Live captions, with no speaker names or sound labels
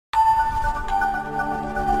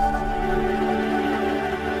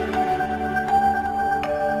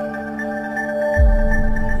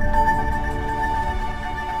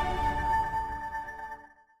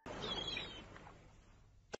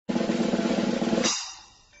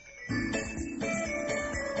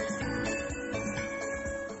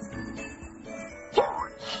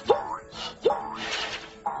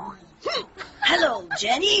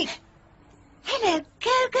Jenny. Hello,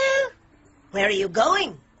 Gogo. Where are you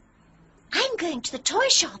going? I'm going to the toy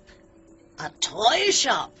shop. A toy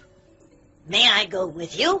shop? May I go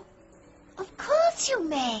with you? Of course you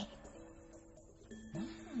may.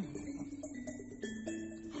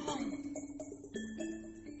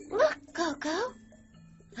 Look, Gogo.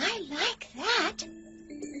 I like that.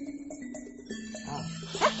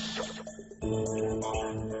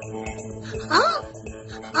 Oh!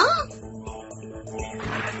 Oh!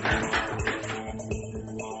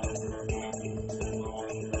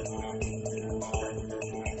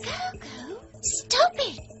 Gogo, stop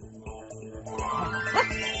it!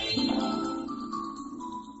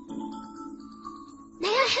 May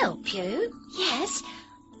I help you? Yes.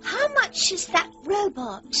 How much is that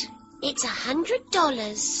robot? It's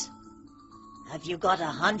 $100. Have you got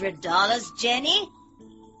 $100, Jenny?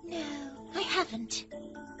 No, I haven't.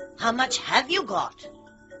 How much have you got?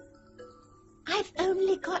 I've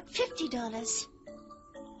only got $50.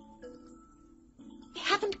 You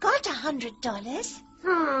haven't got $100.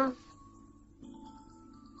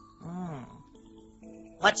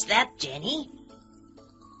 What's that, Jenny?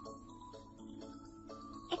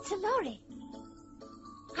 It's a lorry.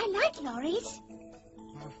 I like lorries.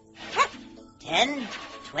 10,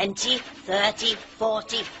 20, 30,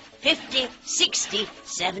 40, 50, 60,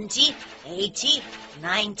 70, 80,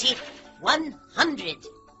 90, 100.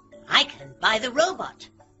 I can buy the robot.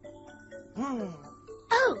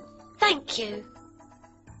 Oh, thank you.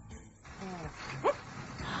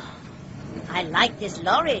 I like this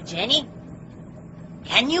lorry, Jenny.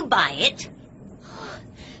 Can you buy it?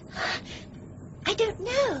 I don't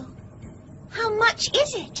know. How much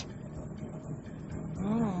is it?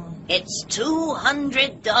 It's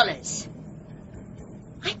 $200.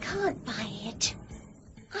 I can't buy it.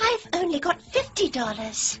 I've only got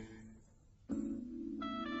 $50.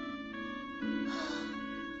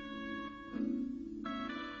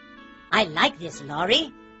 I like this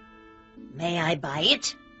lorry. May I buy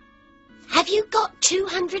it? Have you got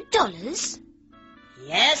 $200?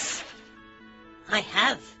 Yes, I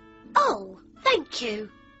have. Oh, thank you.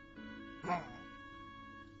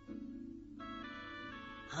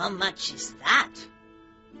 How much is that?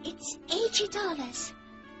 It's $80.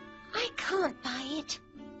 I can't buy it.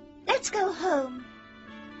 Let's go home.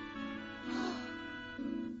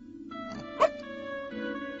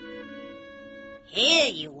 Here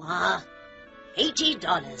you are.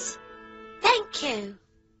 $80. Thank you.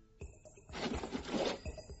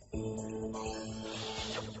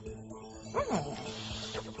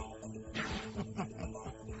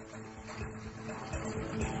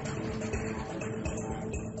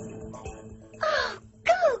 Oh,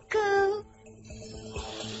 Gogo.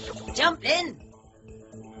 Jump in.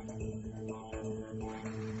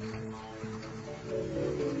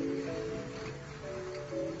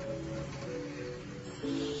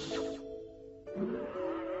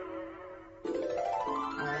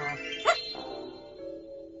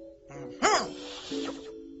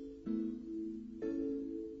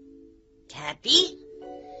 Tappy?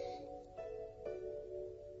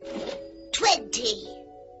 20.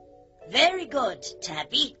 Very good,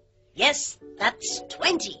 Tappy. Yes, that's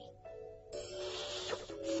 20.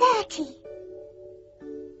 30.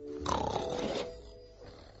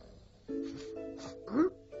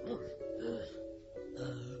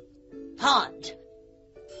 Pond.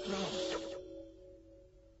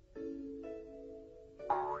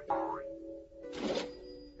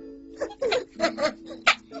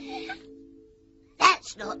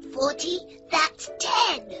 That's not 40, that's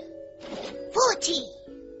 10. 40.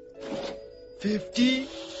 50,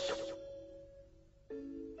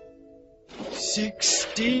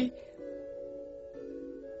 60,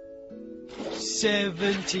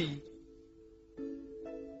 70,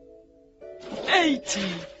 80,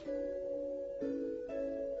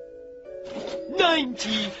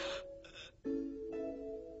 90,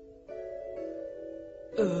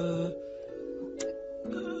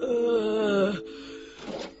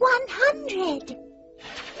 100.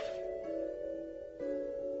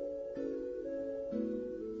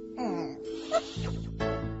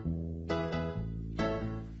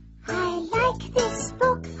 I like this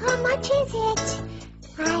book. How much is it?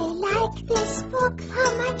 I like this book.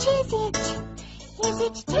 How much is it? Is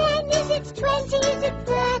it 10? Is it 20? Is it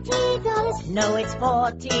 $30? No, it's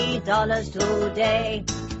 $40 today.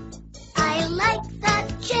 I like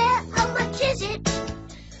that chair. How much is it?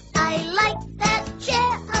 I like that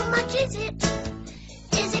chair. How much is it?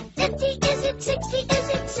 Is it 50? Is it 60? Is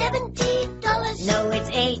it $70? No, it's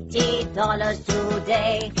 $80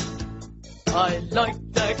 today. I like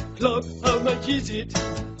that clock, how much is it?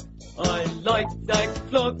 I like that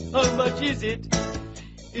clock, how much is it?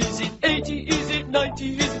 Is it 80? Is it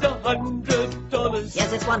 90? Is it $100?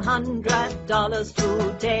 Yes, it's $100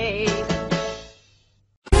 today.